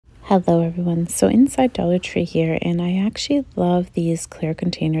Hello everyone. So inside Dollar Tree here, and I actually love these clear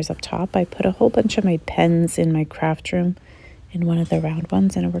containers up top. I put a whole bunch of my pens in my craft room in one of the round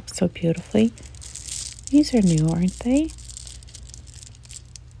ones, and it works so beautifully. These are new, aren't they?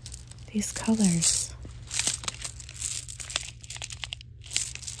 These colors.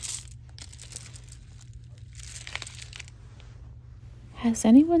 Has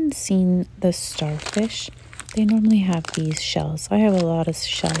anyone seen the starfish? They normally have these shells. I have a lot of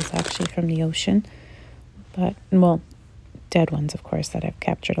shells actually from the ocean, but, well, dead ones, of course, that I've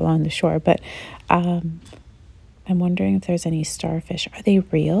captured along the shore. But I'm wondering if there's any starfish. Are they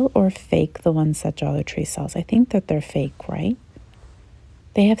real or fake, the ones that Dollar Tree sells? I think that they're fake, right?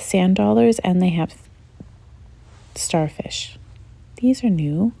 They have sand dollars and they have starfish. These are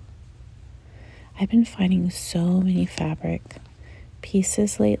new. I've been finding so many fabric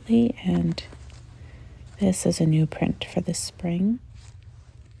pieces lately, and this is a new print for the spring.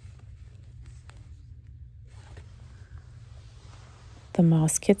 The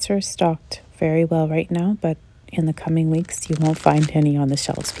moss kits are stocked very well right now, but in the coming weeks you won't find any on the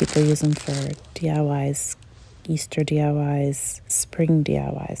shelves. People use them for DIYs, Easter DIYs, spring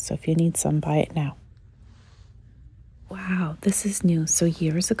DIYs. So if you need some, buy it now. Wow, this is new. So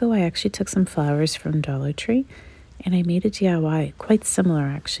years ago I actually took some flowers from Dollar Tree and I made a DIY, quite similar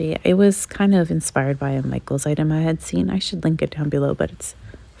actually. It was kind of inspired by a Michael's item I had seen. I should link it down below, but it's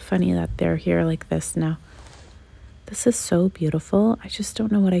funny that they're here like this now. This is so beautiful. I just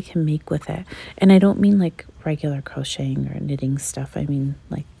don't know what I can make with it. And I don't mean like regular crocheting or knitting stuff. I mean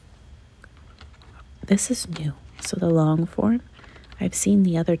like, this is new. So the long form, I've seen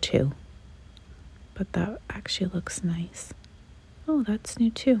the other two, but that actually looks nice. Oh, that's new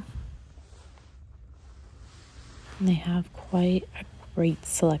too. And they have quite a great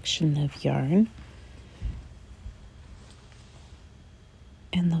selection of yarn.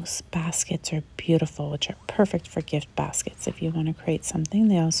 And those baskets are beautiful, which are perfect for gift baskets if you want to create something.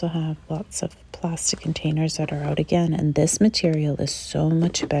 They also have lots of plastic containers that are out again. And this material is so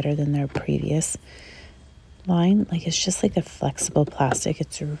much better than their previous line. Like, it's just like a flexible plastic.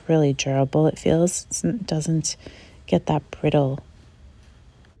 It's really durable, it feels. It doesn't get that brittle.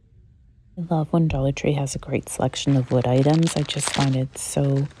 I love when Dollar Tree has a great selection of wood items. I just find it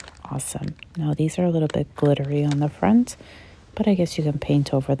so awesome. Now, these are a little bit glittery on the front, but I guess you can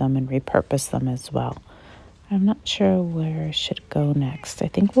paint over them and repurpose them as well. I'm not sure where I should go next. I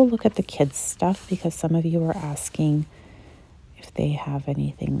think we'll look at the kids' stuff because some of you are asking if they have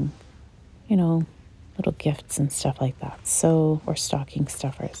anything, you know, little gifts and stuff like that. So, or stocking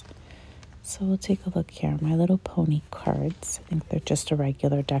stuffers. So we'll take a look here. My Little Pony cards. I think they're just a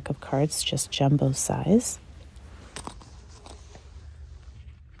regular deck of cards, just jumbo size.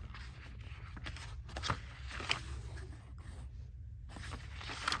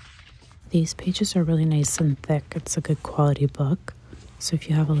 These pages are really nice and thick. It's a good quality book. So if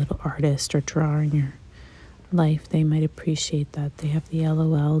you have a little artist or drawer in your life, they might appreciate that. They have the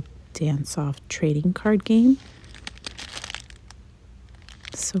LOL Dance-Off trading card game.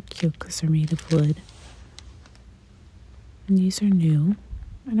 So cute because they're made of wood. And these are new.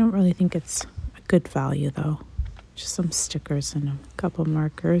 I don't really think it's a good value though. Just some stickers and a couple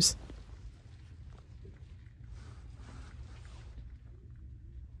markers.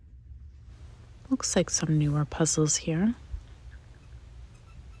 Looks like some newer puzzles here.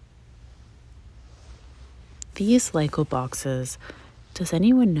 These Lego boxes, does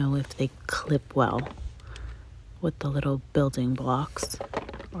anyone know if they clip well with the little building blocks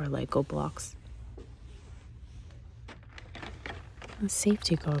or Lego blocks? And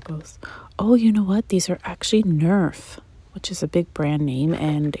safety goggles. Oh, you know what? These are actually Nerf, which is a big brand name,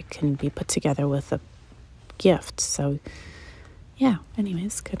 and it can be put together with a gift. So yeah,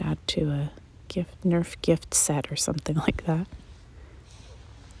 anyways, could add to a Nerf gift set or something like that.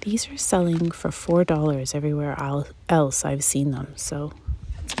 These are selling for $4 everywhere else I've seen them, so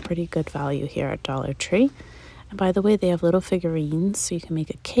it's a pretty good value here at Dollar Tree. And by the way, they have little figurines, so you can make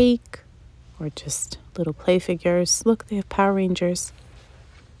a cake or just little play figures. Look, they have Power Rangers.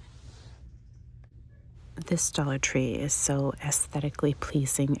 This Dollar Tree is so aesthetically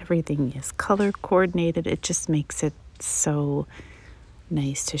pleasing. Everything is color coordinated. It just makes it so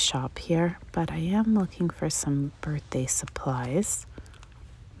nice to shop here. But I am looking for some birthday supplies.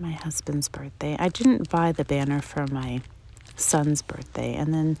 My husband's birthday. I didn't buy the banner for my son's birthday,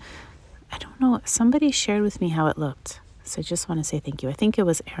 and then I don't know, somebody shared with me how it looked, so I just want to say thank you. I think it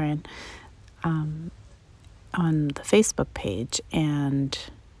was Erin on the Facebook page, and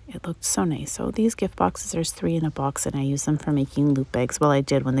it looked so nice. So these gift boxes, there's 3 in a box, and I use them for making loop bags. Well, I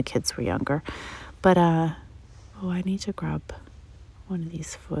did when the kids were younger, but oh, I need to grab one of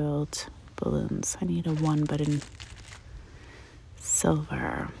these foiled balloons. I need a one, but in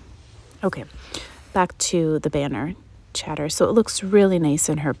silver. Okay, back to the banner chatter. So it looks really nice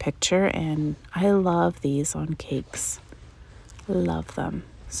in her picture, and I love these on cakes. Love them.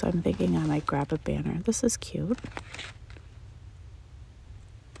 So I'm thinking I might grab a banner. This is cute.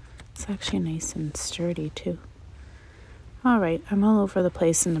 It's actually nice and sturdy too. All right, I'm all over the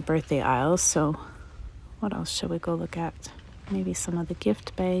place in the birthday aisle, so what else should we go look at? Maybe some of the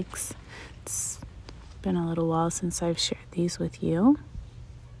gift bags. It's been a little while since I've shared these with you.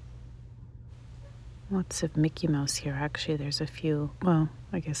 Lots of Mickey Mouse here. Actually, there's a few. Well,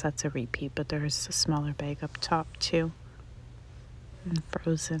 I guess that's a repeat, but there's a smaller bag up top too. And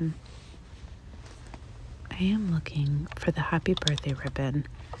Frozen. I am looking for the happy birthday ribbon,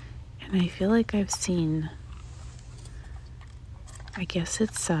 and I feel like I've seen, I guess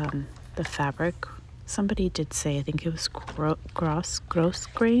it's the fabric. Somebody did say, I think it was gross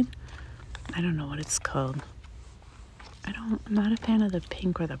grain. I don't know what it's called. I'm not a fan of the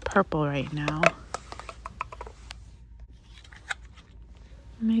pink or the purple right now.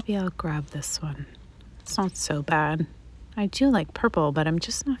 Maybe I'll grab this one. It's not so bad. I do like purple, but I'm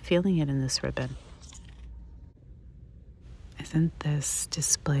just not feeling it in this ribbon. Isn't this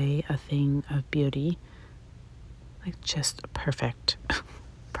display a thing of beauty? Like, just perfect.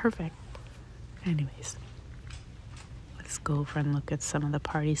 Perfect. Anyways, let's go over and look at some of the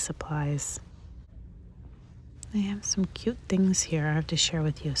party supplies. I have some cute things here I have to share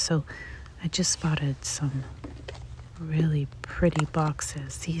with you. So I just spotted some really pretty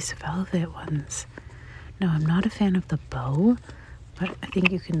boxes, these velvet ones. No, I'm not a fan of the bow, but I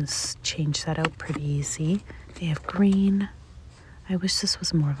think you can change that out pretty easy. They have green. I wish this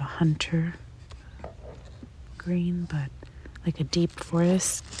was more of a hunter green, but like a deep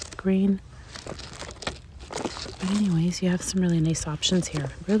forest green. But anyways, you have some really nice options here.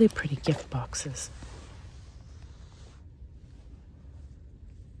 Really pretty gift boxes.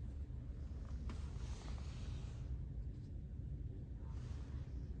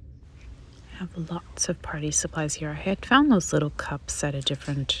 I have lots of party supplies here. I had found those little cups at a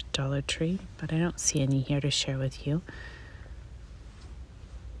different Dollar Tree, but I don't see any here to share with you.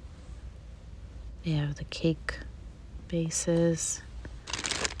 They have the cake bases,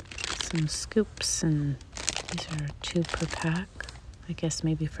 some scoops, and these are 2 per pack. I guess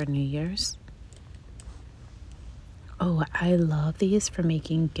maybe for New Year's. Oh, I love these for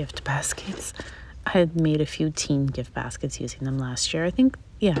making gift baskets. I had made a few teen gift baskets using them last year. I think,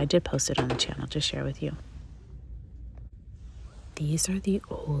 yeah, I did post it on the channel to share with you. These are the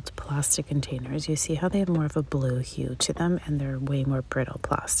old plastic containers. You see how they have more of a blue hue to them, and they're way more brittle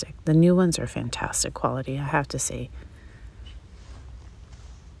plastic. The new ones are fantastic quality, I have to say.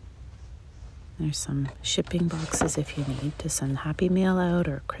 There's some shipping boxes if you need to send Happy Mail out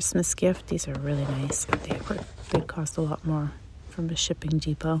or a Christmas gift. These are really nice. They cost a lot more from a shipping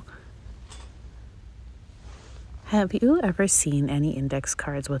depot. Have you ever seen any index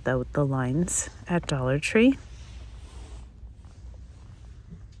cards without the lines at Dollar Tree?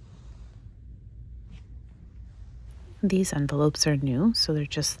 These envelopes are new, so they're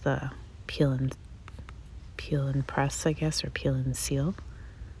just the peel and press, I guess, or peel and seal.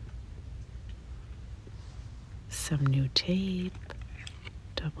 Some new tape,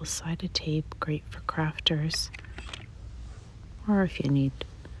 double-sided tape, great for crafters, or if you need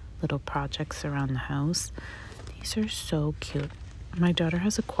little projects around the house. These are so cute. My daughter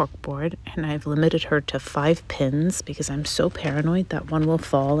has a cork board, and I've limited her to 5 pins because I'm so paranoid that one will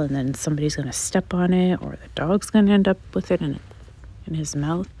fall and then somebody's going to step on it, or the dog's going to end up with it in his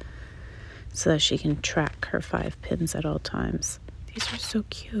mouth, so that she can track her 5 pins at all times. These are so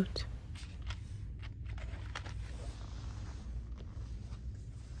cute.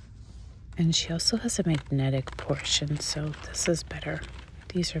 And she also has a magnetic portion, so this is better.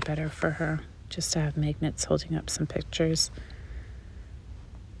 These are better for her, just to have magnets holding up some pictures.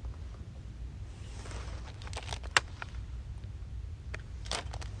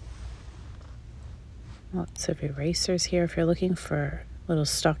 Lots of erasers here. If you're looking for little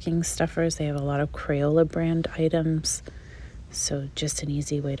stocking stuffers, they have a lot of Crayola brand items. So just an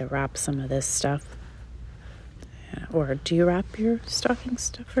easy way to wrap some of this stuff. Or do you wrap your stocking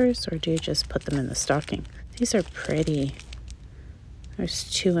stuffers, or do you just put them in the stocking? These are pretty. There's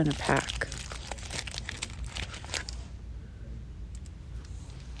 2 in a pack.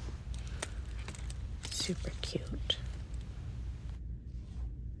 Super cute.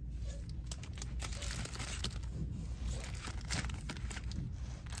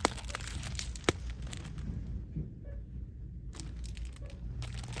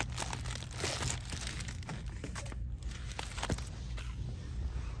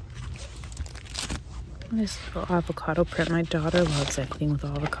 This little avocado print. My daughter loves anything with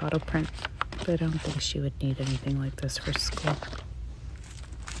avocado print, but I don't think she would need anything like this for school.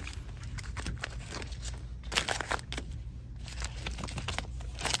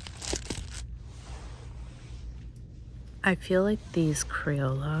 I feel like these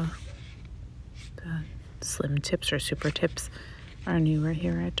Crayola slim tips or super tips are newer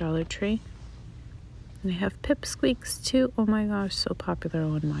here at Dollar Tree. And they have pipsqueaks too. Oh my gosh, so popular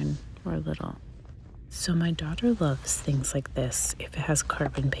when mine were little. So my daughter loves things like this if it has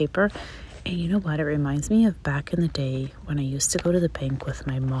carbon paper. And you know what? It reminds me of back in the day when I used to go to the bank with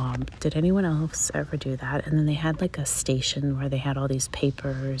my mom. Did anyone else ever do that? And then they had like a station where they had all these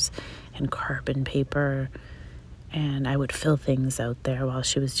papers and carbon paper. And I would fill things out there while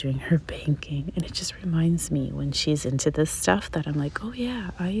she was doing her banking. And it just reminds me when she's into this stuff that I'm like, oh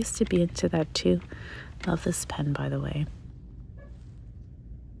yeah, I used to be into that too. Love this pen, by the way.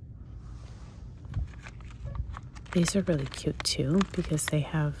 These are really cute too because they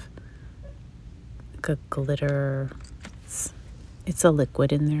have like a glitter. It's a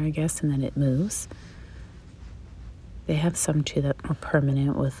liquid in there, I guess, and then it moves. They have some too that are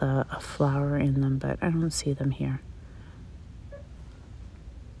permanent with a flower in them, but I don't see them here.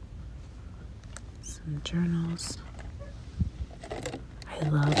 Some journals. I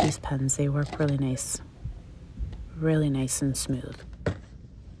love these pens. They work really nice. Really nice and smooth.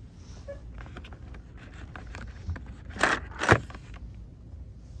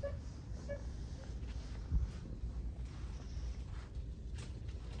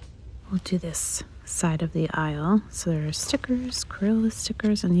 We'll do this side of the aisle. So there are stickers, Crayola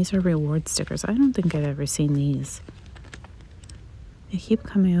stickers, and these are reward stickers. I don't think I've ever seen these. They keep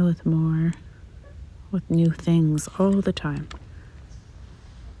coming out with more, with new things all the time.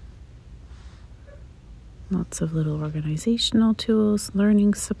 Lots of little organizational tools,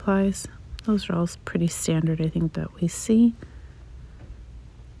 learning supplies. Those are all pretty standard, I think, that we see.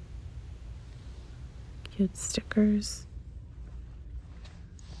 Cute stickers.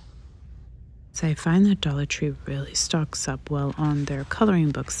 So I find that Dollar Tree really stocks up well on their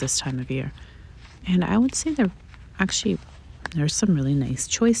coloring books this time of year. And I would say there's some really nice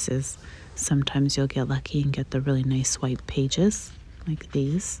choices. Sometimes you'll get lucky and get the really nice white pages like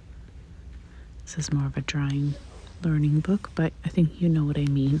these. This is more of a drawing learning book, but I think you know what I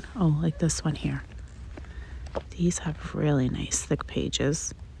mean. Oh, like this one here. These have really nice thick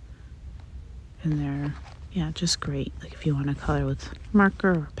pages. And they're, yeah, just great. Like if you want to color with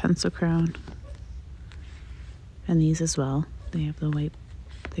marker or pencil crayon. And these as well. They have the white,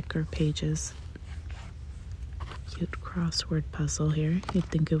 thicker pages. Cute crossword puzzle here. You'd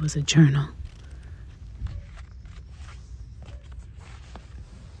think it was a journal.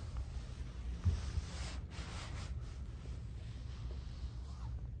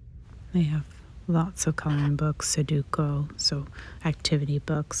 They have lots of coloring books, Sudoku, so activity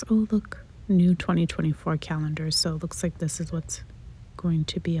books. Oh, look, new 2024 calendars. So it looks like this is what's going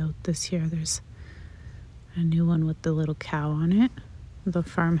to be out this year. There's a new one with the little cow on it, the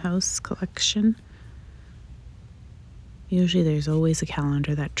farmhouse collection. Usually there's always a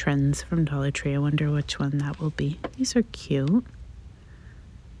calendar that trends from Dollar Tree. I wonder which one that will be. These are cute.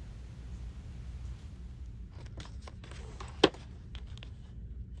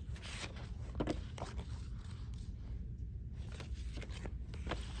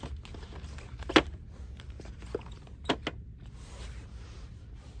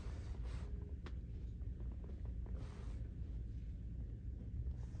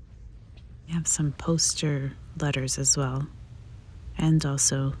 We have some poster letters as well, and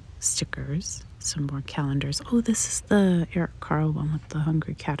also stickers, some more calendars. Oh, this is the Eric Carle one with the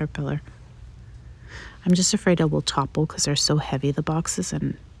hungry caterpillar. I'm just afraid it will topple because they're so heavy, the boxes,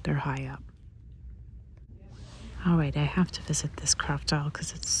 and they're high up. All right, I have to visit this craft aisle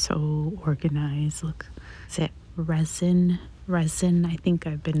because it's so organized. Look, is it resin? Resin, I think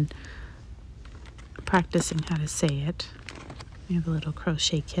I've been practicing how to say it. We have little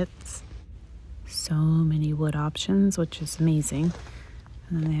crochet kits. So many wood options, which is amazing.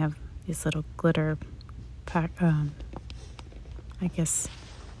 And then they have these little glitter pack, I guess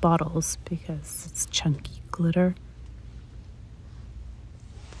bottles because it's chunky glitter.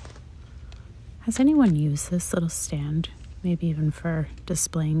 Has anyone used this little stand? Maybe even for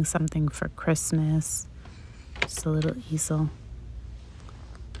displaying something for Christmas. Just a little easel.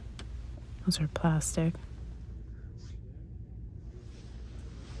 Those are plastic.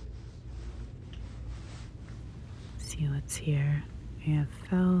 See what's here. We have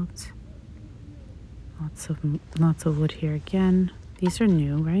felt. Lots of wood here again. These are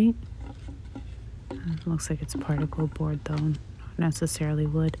new, right? It looks like it's particle board though, not necessarily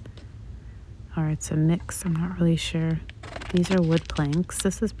wood. or it's a mix. I'm not really sure. These are wood planks.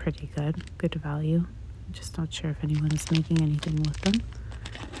 This is pretty good value. I'm just not sure if anyone's making anything with them.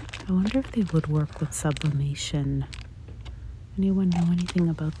 I wonder if they would work with sublimation. Anyone know anything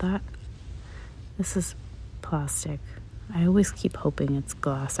about that? This is plastic. I always keep hoping it's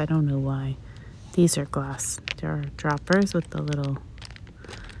glass. I don't know why. These are glass. There are droppers with the little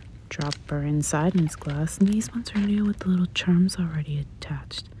dropper inside, and it's glass. And these ones are new with the little charms already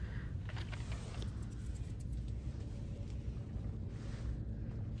attached.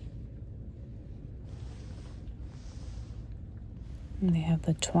 And they have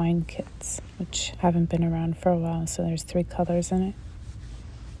the twine kits, which haven't been around for a while, so there's 3 colors in it.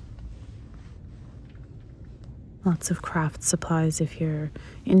 Lots of craft supplies if you're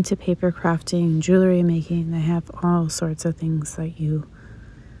into paper crafting, jewelry making. They have all sorts of things that you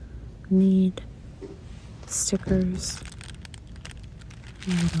need. Stickers,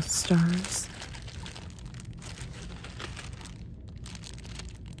 little stars.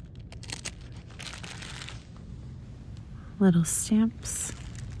 Little stamps.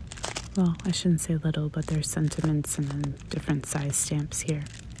 Well, I shouldn't say little, but there's sentiments and then different size stamps here.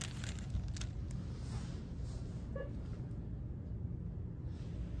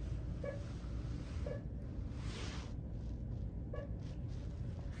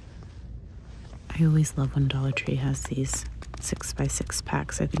 I always love when Dollar Tree has these 6x6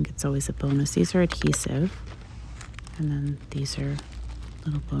 packs. I think it's always a bonus. These are adhesive, and then these are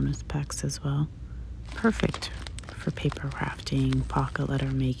little bonus packs as well. Perfect for paper crafting, pocket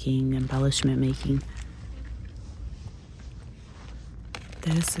letter making, embellishment making.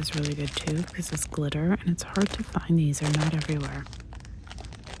 This is really good too because it's glitter, and it's hard to find these. They're not everywhere.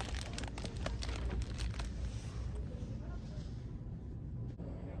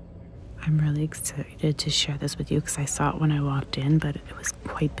 I'm really excited to share this with you because I saw it when I walked in, but it was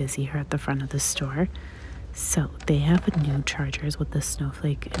quite busy here at the front of the store. So they have new chargers with the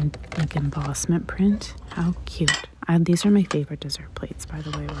snowflake and like embossment print. How cute. These are my favorite dessert plates, by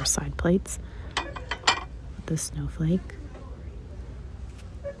the way, or side plates with the snowflake.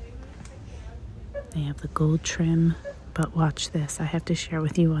 They have the gold trim, but watch this. I have to share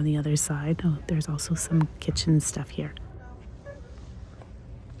with you on the other side. Oh, there's also some kitchen stuff here.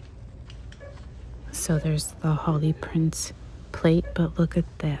 So there's the holly print plate, but look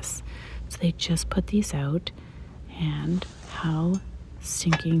at this. So they just put these out, and how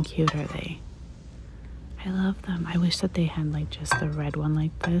stinking cute are they? I love them. I wish that they had like just the red one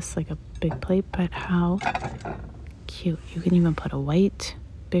like this, like a big plate, but how cute. You can even put a white,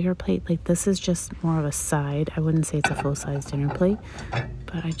 bigger plate. Like this is just more of a side. I wouldn't say it's a full-size dinner plate,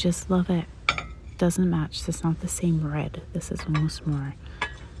 but I just love it. Doesn't match. It's not the same red. This is almost more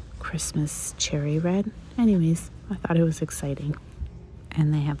Christmas cherry red. Anyways, I thought it was exciting.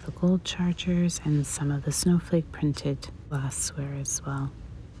 And they have the gold chargers and some of the snowflake printed glassware as well.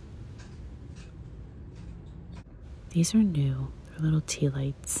 These are new. They're little tea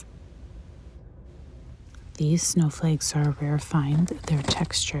lights. These snowflakes are a rare find. They're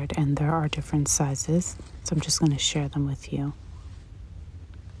textured and there are different sizes, so I'm just going to share them with you.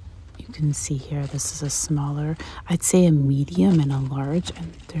 You can see here this is a smaller, I'd say a medium and a large,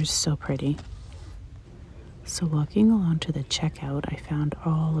 and they're so pretty. So walking along to the checkout, I found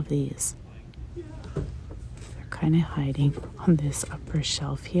all of these. They're kind of hiding on this upper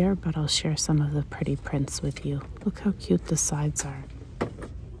shelf here, but I'll share some of the pretty prints with you. Look how cute the sides are.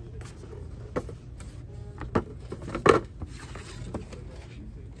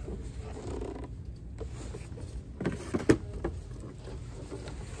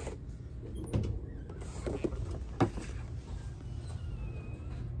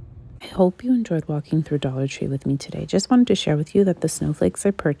 I hope you enjoyed walking through Dollar Tree with me today. Just wanted to share with you that the snowflakes I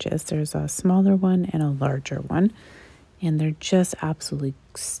purchased, there's a smaller one and a larger one, and they're just absolutely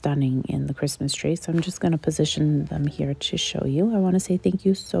stunning in the Christmas tree. So I'm just going to position them here to show you. I want to say thank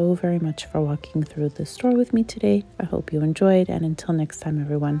you so very much for walking through the store with me today. I hope you enjoyed, and until next time,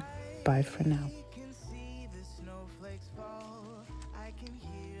 everyone, bye for now.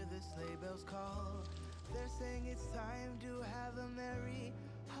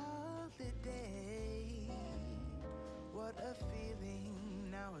 What a feeling,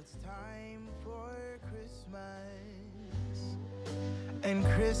 now it's time for Christmas. And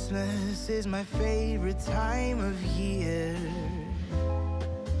Christmas is my favorite time of year.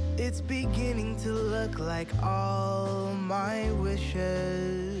 It's beginning to look like all my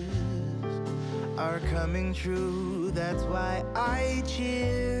wishes are coming true. That's why I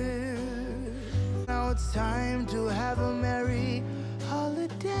cheer. Now it's time to have a merry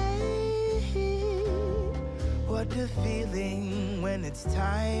holiday. What what the feeling when it's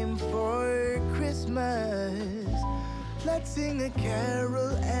time for Christmas. Let's sing a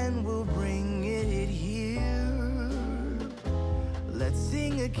carol and we'll bring it here. Let's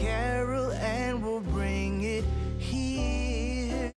sing a carol